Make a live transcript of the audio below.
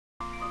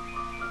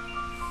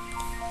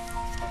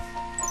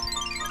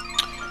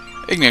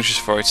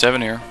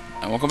Ignatius487 here,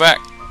 and welcome back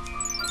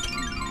to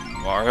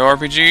Mario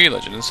RPG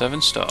Legend of the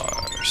Seven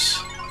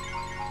Stars.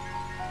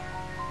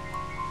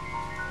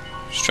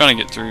 Just trying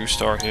to get through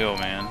Star Hill,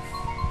 man.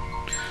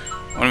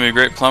 I want to be a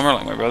great plumber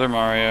like my brother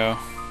Mario.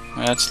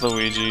 That's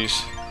Luigi's.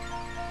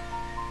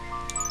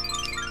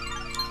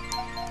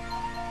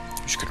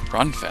 Wish I could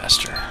run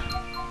faster.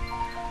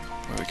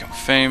 We'll become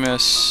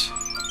famous.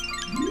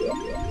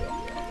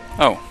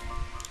 Oh.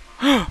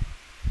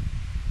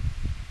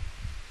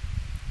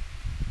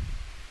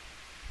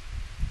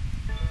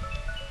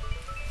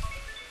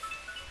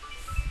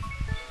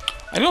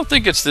 I don't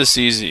think it's this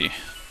easy.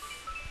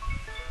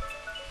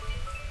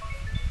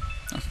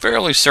 I'm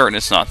fairly certain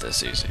it's not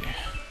this easy.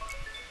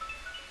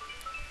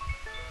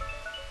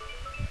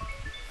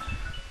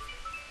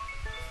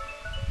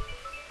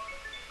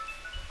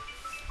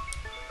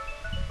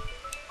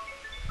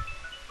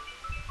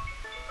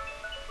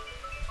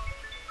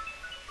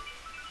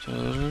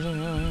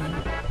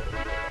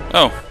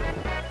 Oh.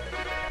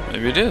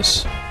 Maybe it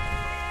is.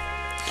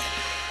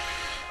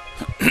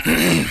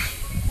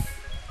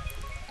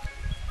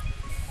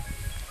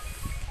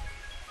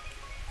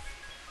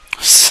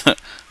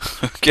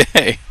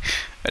 Okay,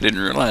 I didn't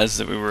realize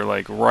that we were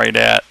like right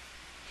at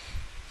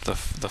the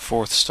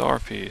fourth star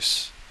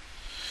piece.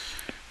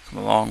 Come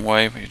a long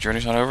way, but your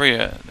journey's not over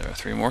yet. There are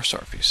 3 more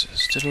star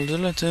pieces.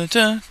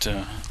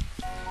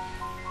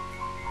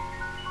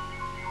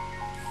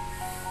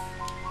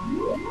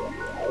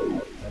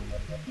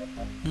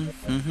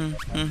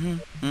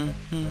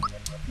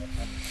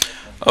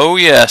 Oh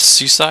yes,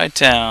 Seaside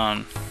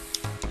Town.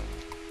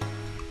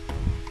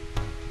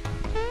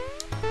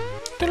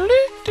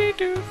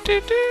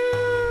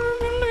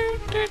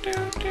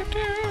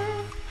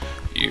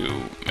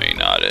 You may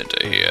not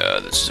enter here.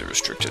 This is a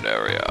restricted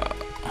area.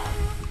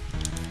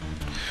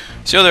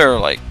 See how they're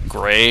like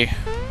gray,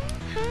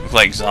 with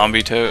like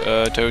zombie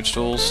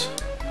toadstools?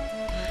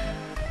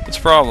 It's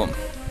a problem.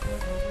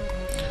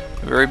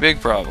 A very big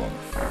problem.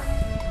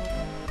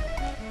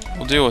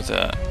 We'll deal with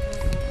that.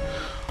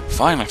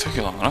 Fine, I took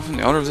you long enough. I'm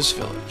the owner of this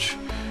village.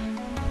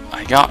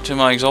 I got to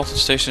my exalted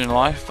station in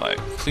life by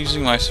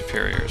pleasing my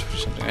superiors, which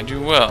is something I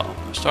do well.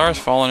 The star has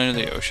fallen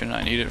into the ocean.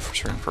 I need it for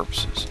certain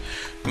purposes.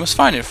 You must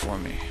find it for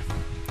me.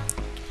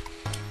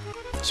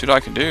 See what I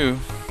can do.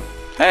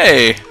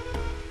 Hey!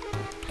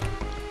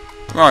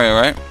 Mario,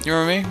 right? You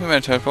remember me? We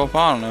met a tadpole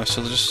pond. I was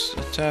still just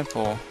a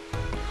tadpole.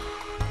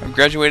 I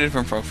graduated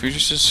from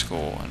Confucius'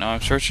 school, and now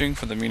I'm searching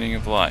for the meaning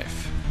of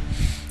life.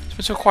 It's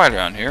been so quiet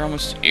around here,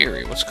 almost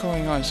eerie. What's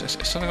going on? Is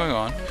something going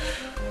on?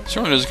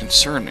 Certainly doesn't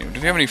concern me. Do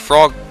you have any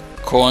frog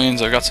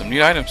coins? I've got some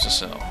neat items to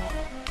sell.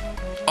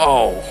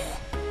 Oh.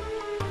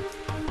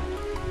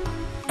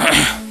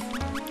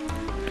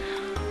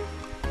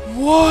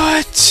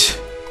 What?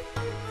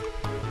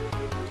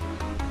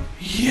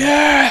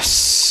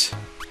 Yes!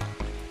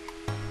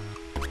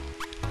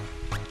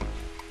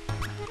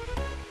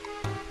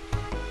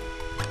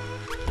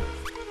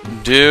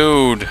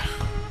 Dude.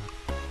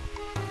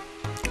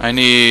 I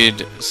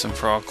need some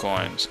frog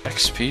coins.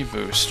 XP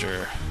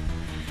booster.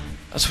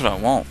 That's what I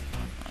want.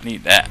 I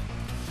need that.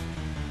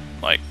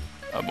 Like,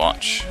 a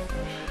bunch.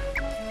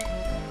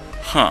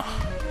 Huh.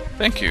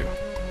 Thank you.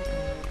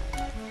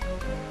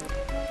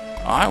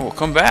 I will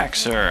come back,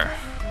 sir.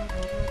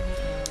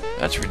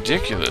 That's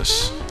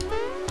ridiculous.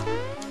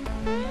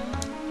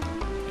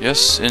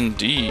 Yes,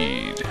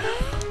 indeed.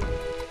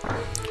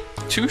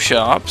 2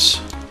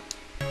 shops.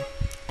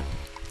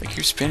 They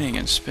keep spinning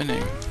and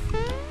spinning.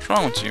 What's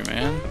wrong with you,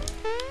 man?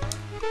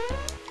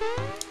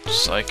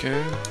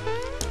 Psycho?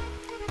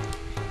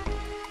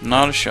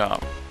 Not a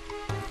shop.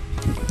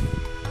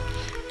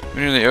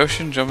 When you're in the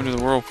ocean, jump into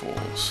the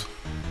whirlpools.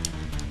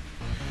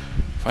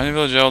 Find the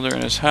village elder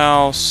in his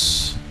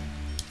house.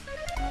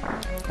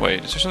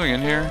 Wait, is there something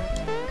in here?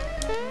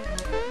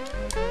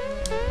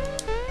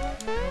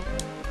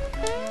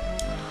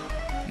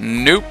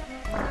 Nope.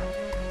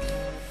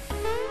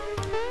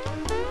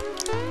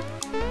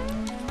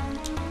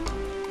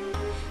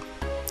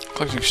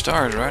 Collecting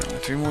stars, right? Only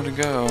 3 more to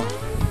go.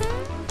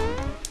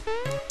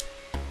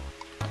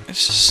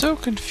 This is so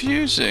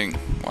confusing.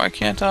 Why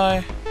can't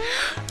I?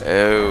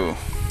 Oh,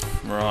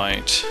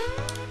 right.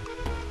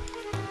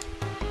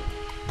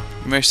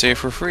 You may stay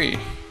for free.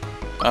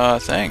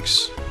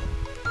 Thanks.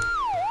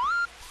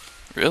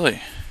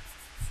 Really?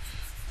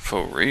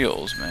 For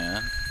reals,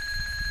 man.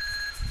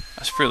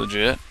 That's pretty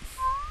legit.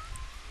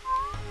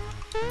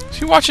 Is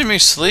he watching me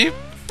sleep?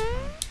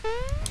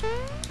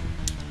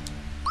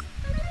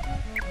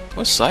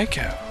 What's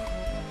Psycho?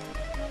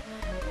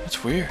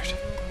 That's weird.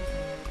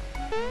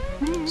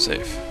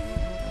 Safe.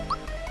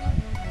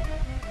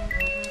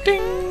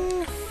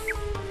 Ding!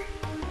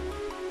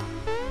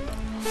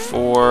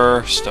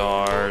 4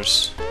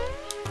 stars.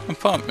 I'm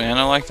pumped, man.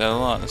 I like that a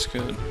lot. That's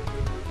good.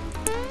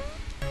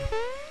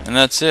 And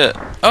that's it.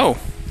 Oh!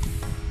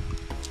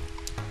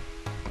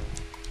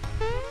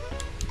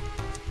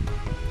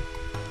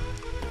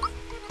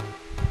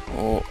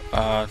 Oh,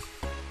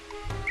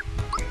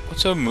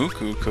 what's a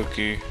Muku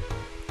cookie?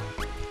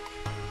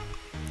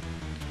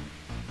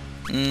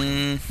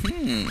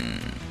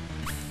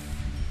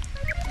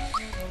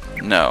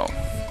 No,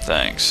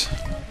 thanks.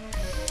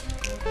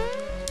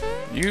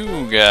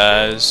 You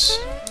guys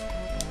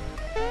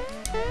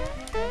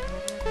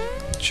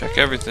check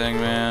everything,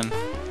 man.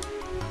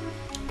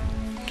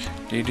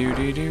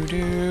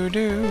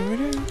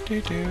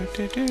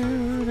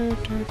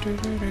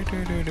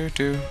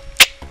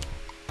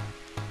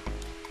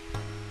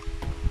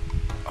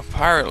 A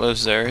pirate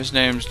lives there. His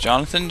name's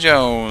Jonathan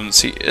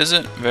Jones. He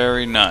isn't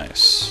very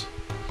nice.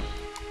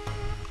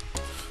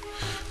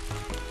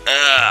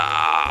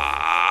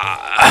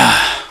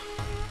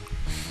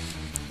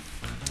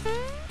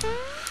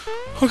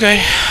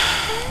 Okay.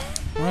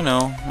 I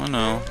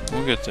know.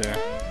 We'll get there.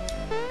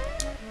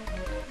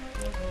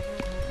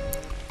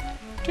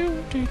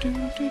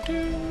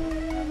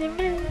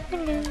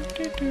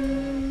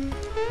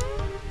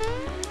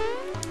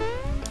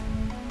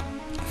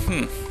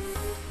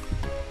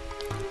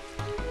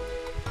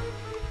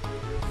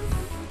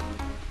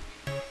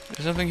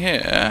 There's something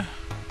here.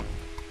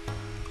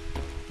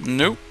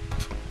 Nope.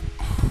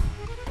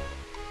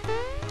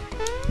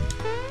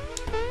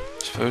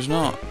 Suppose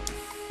not.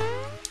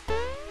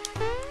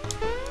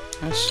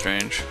 That's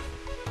strange.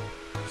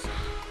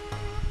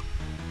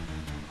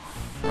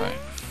 Right.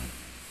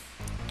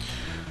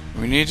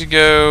 We need to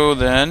go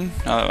then,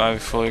 now that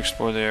I've fully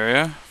explored the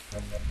area,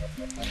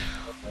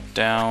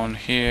 down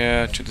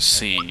here to the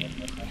sea.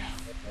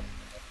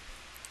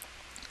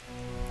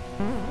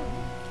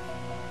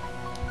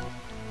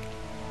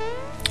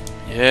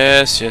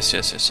 Yes.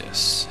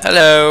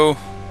 Hello!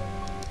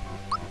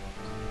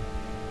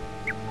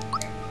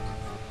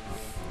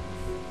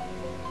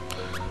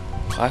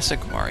 Classic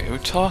Mario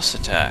toss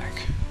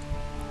attack.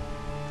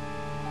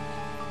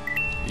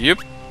 Yep.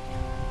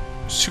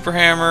 Super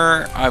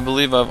Hammer, I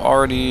believe I've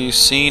already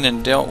seen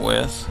and dealt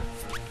with.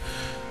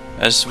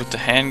 As with the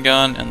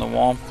handgun and the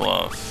Womp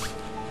Glove.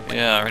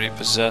 Yeah, I already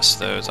possess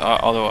those.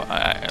 Although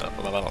I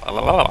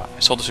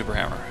sold the Super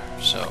Hammer,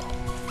 so.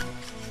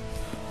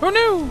 Oh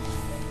no!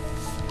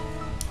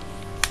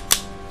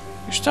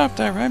 You stopped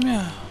that, right?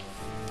 Yeah.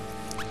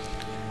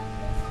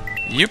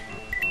 Yep.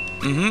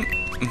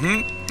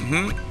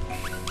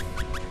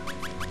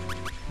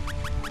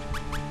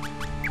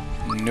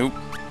 Nope.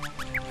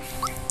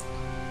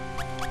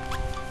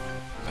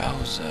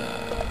 Bowser.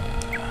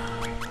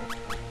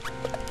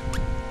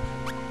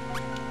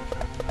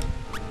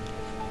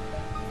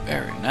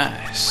 Very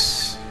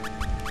nice.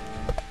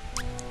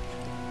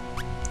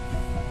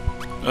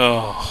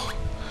 Oh.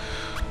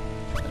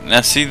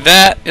 Now see,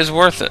 that is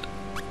worth it.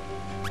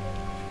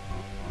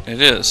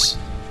 It is.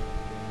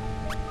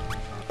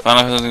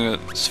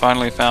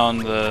 Finally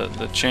found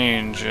the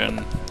change and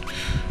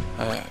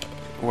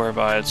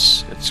whereby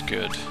it's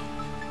good.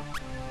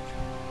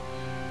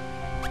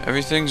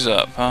 Everything's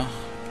up, huh?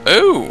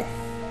 Oh!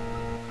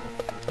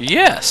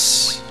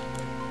 Yes!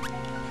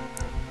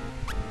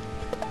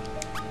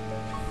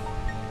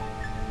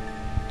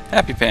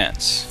 Happy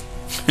Pants.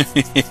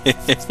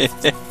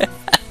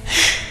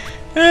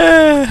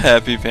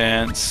 Happy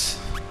Pants.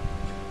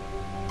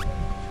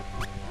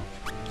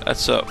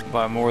 That's up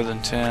by more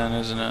than 10,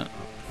 isn't it?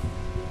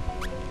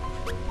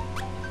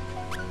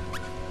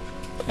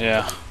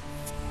 Yeah.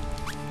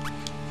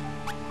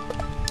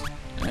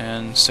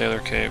 And Sailor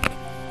Cape.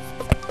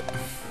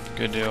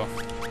 Good deal.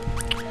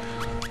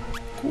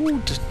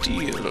 Good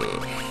deal.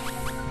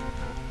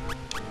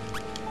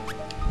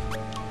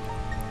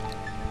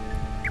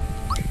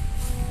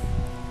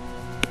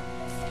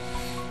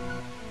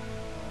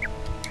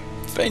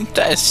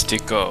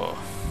 Fantastico.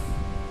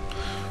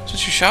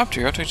 Since you shopped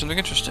here, I'll tell you something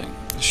interesting.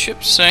 The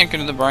ship sank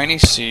into the briny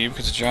sea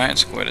because a giant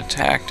squid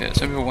attacked it.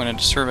 Some people went in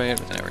to survey it,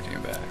 but they never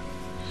came back.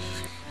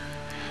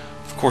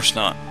 Of course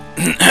not.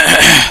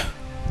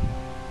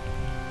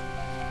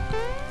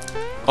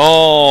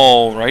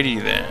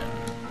 Alrighty then.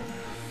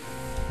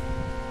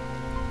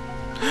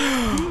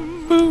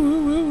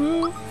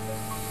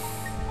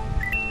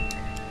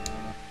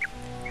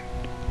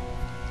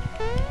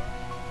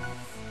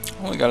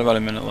 Only got about a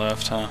minute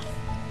left, huh?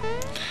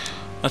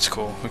 That's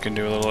cool. We can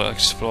do a little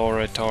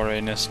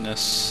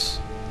exploratoriness.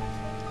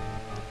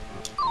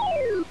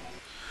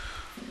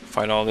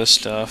 Fight all this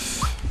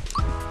stuff.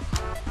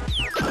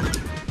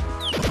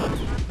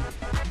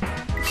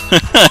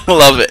 I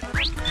love it.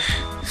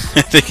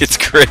 I think it's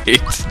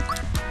great.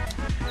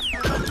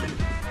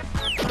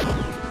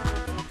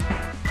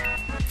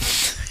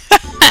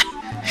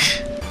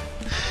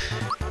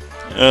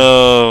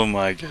 Oh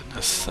my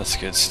goodness, that's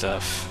good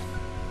stuff.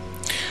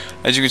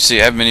 As you can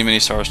see, I have many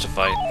stars to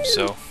fight,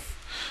 so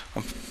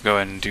I'll go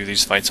ahead and do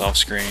these fights off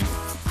screen.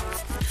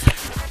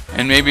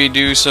 And maybe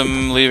do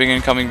some leaving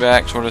and coming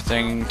back sort of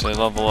thing to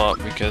level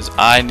up, because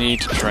I need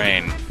to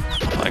train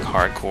like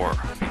hardcore,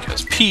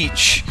 because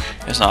Peach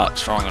is not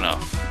strong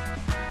enough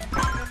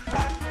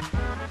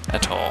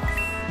at all.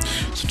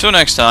 So until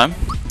next time,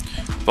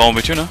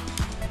 Bombi Tuna,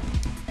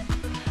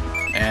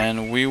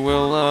 and we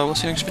will we'll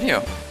see you next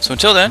video. So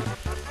until then,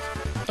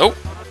 oh,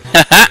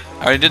 I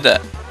already did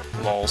that.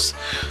 Lols.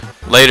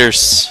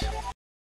 Laters.